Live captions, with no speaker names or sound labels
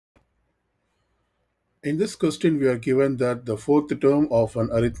In this question, we are given that the fourth term of an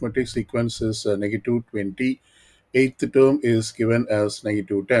arithmetic sequence is negative 20, eighth term is given as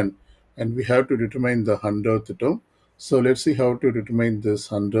negative 10, and we have to determine the hundredth term. So let's see how to determine this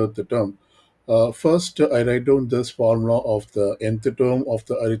hundredth term. First, I write down this formula of the nth term of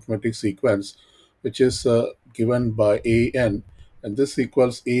the arithmetic sequence, which is given by an, and this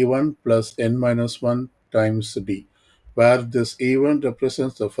equals a1 plus n minus 1 times d, where this a1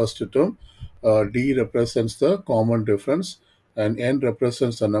 represents the first term, d represents the common difference, and n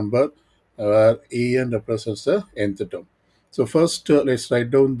represents the number, where an represents the nth term. So first, let's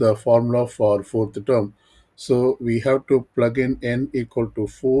write down the formula for fourth term. So we have to plug in n equal to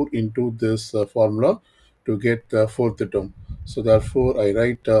 4 into this formula to get the fourth term. So therefore, I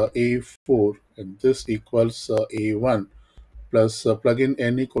write a4, and this equals a1 plus plug in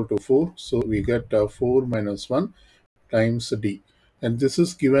n equal to 4. So we get 4 minus 1 times d, and this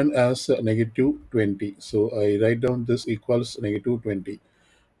is given as negative 20. So I write down this equals negative 20.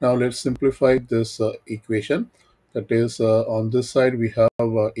 Now let's simplify this equation. That is, on this side we have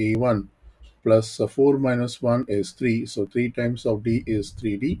a1 plus 4 minus 1 is 3. So 3 times of d is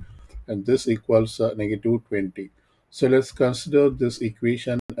 3d, and this equals negative 20. So let's consider this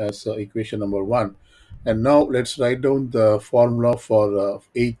equation as equation number 1. And now let's write down the formula for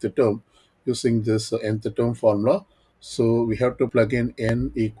eighth term using this nth term formula. So we have to plug in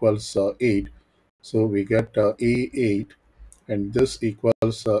n equals 8. So we get a8, and this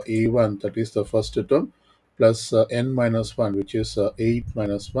equals a1, that is the first term, plus n minus 1, which is 8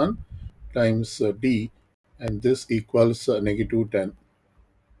 minus 1 times d, and this equals negative 10.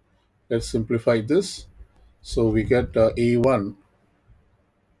 Let's simplify this. So we get a1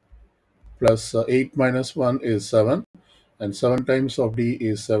 plus 8 minus 1 is 7, and 7 times of d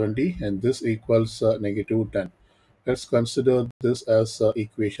is 70, and this equals negative 10. Let's consider this as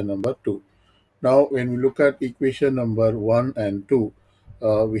equation number 2. Now, when we look at equation number 1 and 2,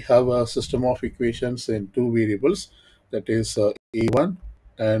 we have a system of equations in two variables, that is a1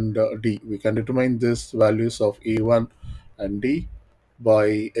 and d. We can determine these values of a1 and d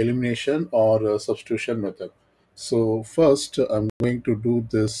by elimination or substitution method. So first, I'm going to do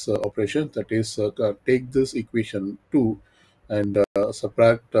this operation, that is take this equation 2 and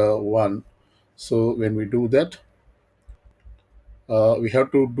subtract 1. So when we do that, we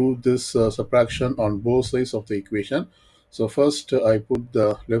have to do this subtraction on both sides of the equation. So first, I put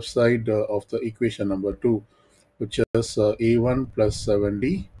the left side of the equation number 2, which is a1 plus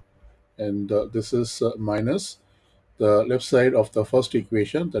 7d, and this is minus the left side of the first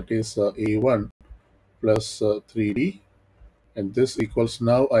equation, that is a1 plus 3d, and this equals,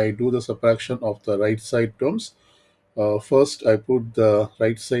 now I do the subtraction of the right side terms. First, I put the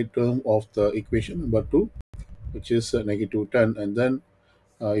right side term of the equation number 2, which is negative 10, and then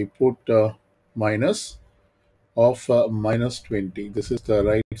I put minus of minus 20. This is the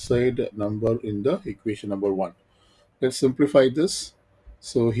right side number in the equation number 1. Let's simplify this.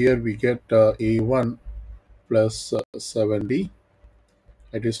 So here we get a1 plus 7d.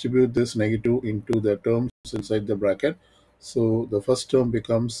 I distribute this negative into the terms inside the bracket. So the first term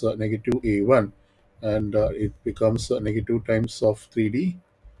becomes negative a1, and it becomes negative times of 3d,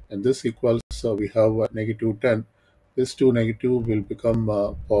 and this equals, we have negative 10. This two negative will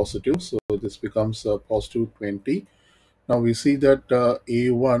become positive, so this becomes positive 20. Now we see that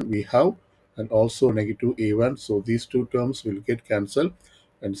a1 we have, and also negative a1, so these two terms will get cancelled,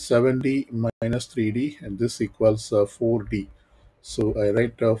 and 7d minus 3d, and this equals 4d. So I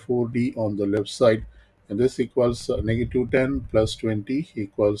write 4d on the left side, and this equals negative 10 plus 20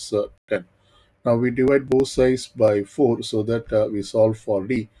 equals 10. Now we divide both sides by 4 so that we solve for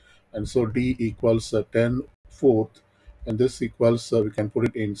d, and so d equals 10 fourth, and this equals, we can put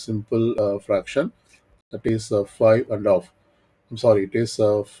it in simple fraction, that is 5 and half. I'm sorry, it is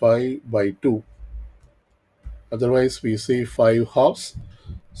 5 by 2. Otherwise, we say 5 halves.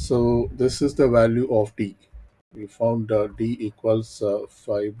 So this is the value of d. We found d equals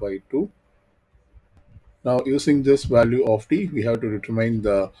 5 by 2. Now, using this value of d, we have to determine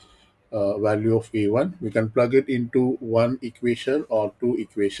the value of a1. We can plug it into one equation or two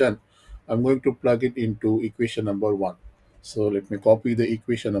equation. I'm going to plug it into equation number 1. So let me copy the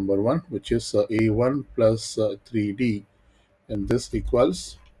equation number 1, which is a1 plus 3d, and this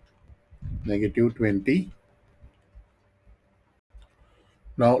equals negative 20.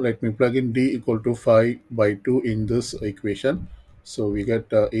 Now let me plug in d equal to 5 by 2 in this equation. So we get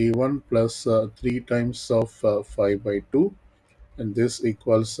a1 plus 3 times of 5 by 2, and this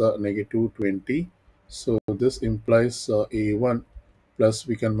equals negative 20. So this implies a1 plus,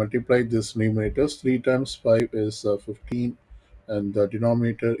 we can multiply this numerators. 3 times 5 is 15, and the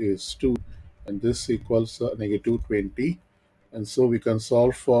denominator is 2, and this equals negative 20. And so we can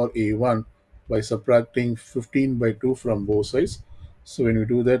solve for a1 by subtracting 15 by 2 from both sides. So when we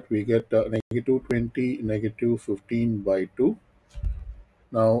do that, we get negative 20, negative 15 by 2.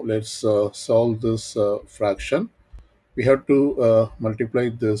 Now let's solve this fraction. We have to multiply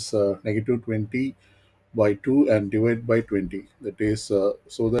this negative 20 by 2 and divide by 20. That is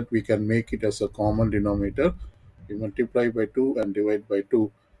so that we can make it as a common denominator. We multiply by 2 and divide by 2.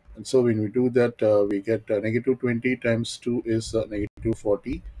 And so when we do that, we get negative 20 times 2 is negative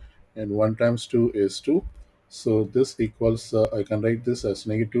 40, and 1 times 2 is 2. So this equals, I can write this as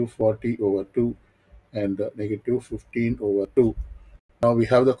negative 40 over 2 and negative 15 over 2. Now we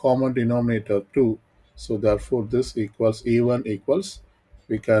have the common denominator 2. So therefore this equals a1 equals,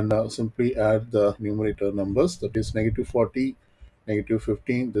 we can simply add the numerator numbers, that is negative 40, negative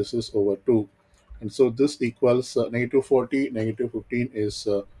 15, this is over 2. And so this equals negative 40, negative 15 is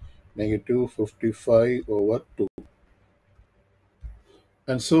negative 55 over 2.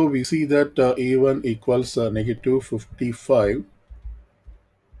 And so we see that a1 equals negative 55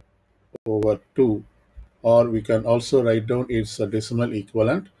 over 2, or we can also write down its decimal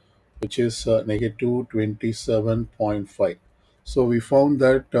equivalent, which is negative 27.5. So we found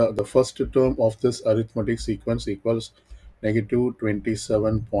that the first term of this arithmetic sequence equals negative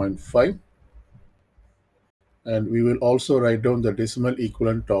 27.5, and we will also write down the decimal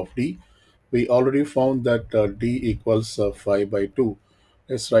equivalent of d. We already found that d equals 5 by 2.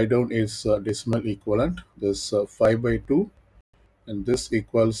 Let's write down its decimal equivalent. This 5 by 2, and this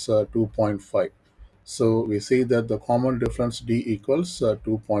equals 2.5. So we see that the common difference d equals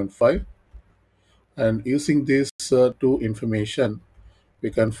 2.5, and using this two information,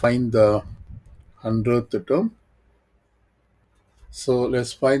 we can find the 100th term. So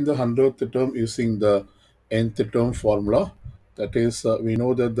let's find the 100th term using the nth term formula. That is, we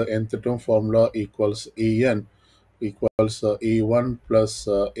know that the nth term formula equals an equals a1 plus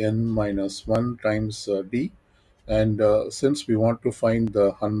n minus 1 times d. And since we want to find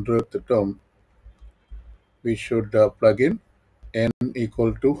the 100th term, we should plug in n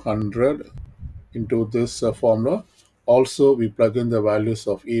equal to 100 into this formula. Also, we plug in the values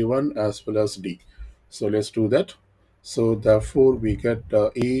of a1 as well as d. So let's do that. So therefore, we get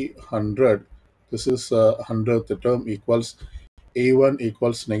a100. This is 100th term equals a1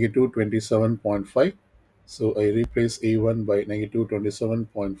 equals negative 27.5. So I replace a1 by negative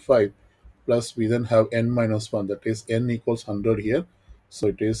 27.5, plus we then have n minus 1, that is n equals 100 here. So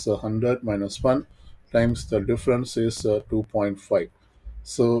it is 100 minus 1 times the difference is 2.5.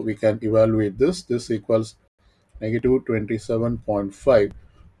 So we can evaluate this. This equals negative 27.5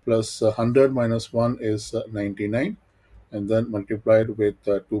 plus 100 minus 1 is 99, and then multiplied with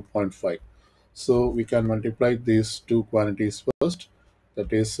 2.5. So we can multiply these two quantities first.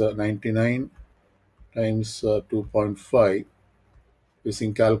 That is 99 times 2.5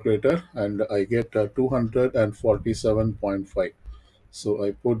 using calculator, and I get 247.5. So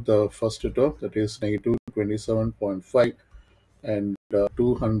I put the first term, that is negative 27.5, and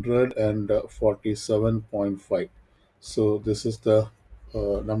 247.5. So this is the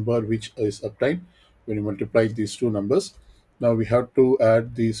number which is obtained when you multiply these two numbers. Now we have to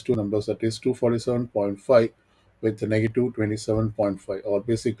add these two numbers, that is 247.5 with the negative 27.5, or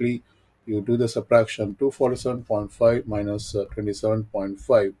basically you do the subtraction 247.5 minus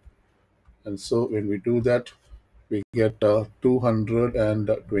 27.5, and so when we do that, we get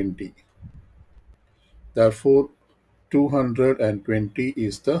 220. Therefore 220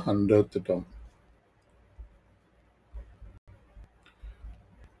 is the 100th term.